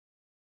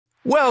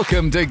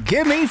Welcome to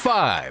Gimme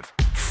 5.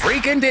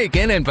 Freakin'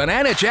 Deacon and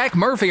Banana Jack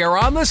Murphy are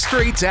on the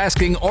streets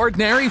asking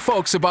ordinary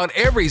folks about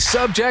every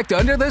subject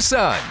under the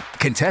sun.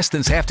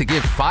 Contestants have to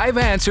give 5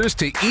 answers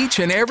to each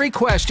and every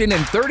question in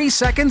 30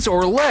 seconds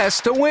or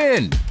less to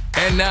win.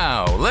 And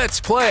now,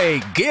 let's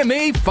play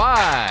Gimme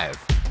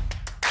 5.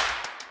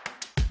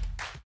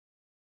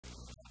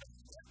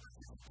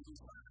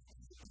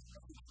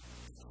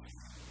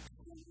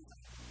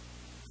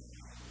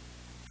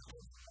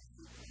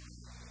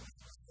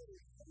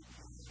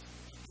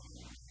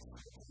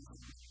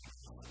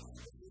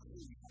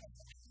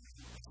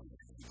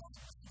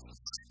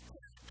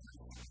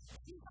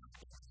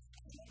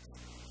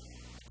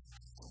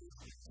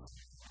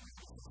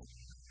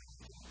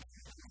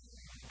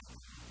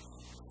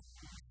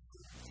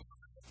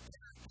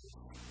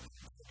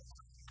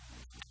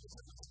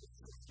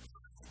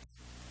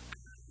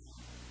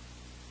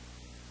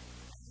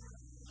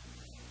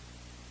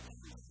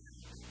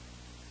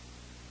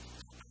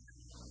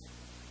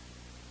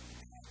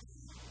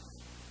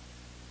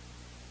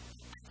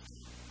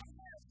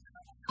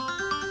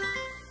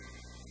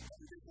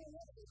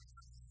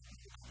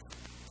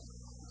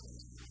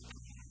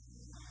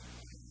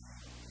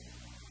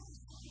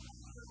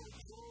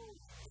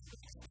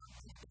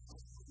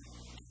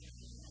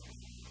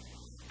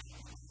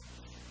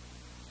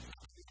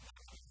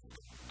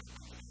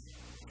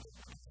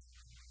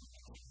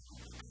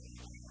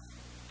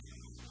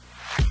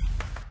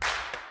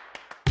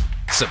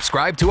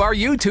 Subscribe to our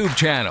YouTube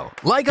channel,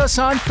 like us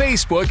on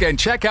Facebook, and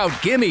check out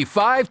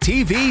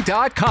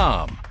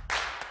Gimme5TV.com.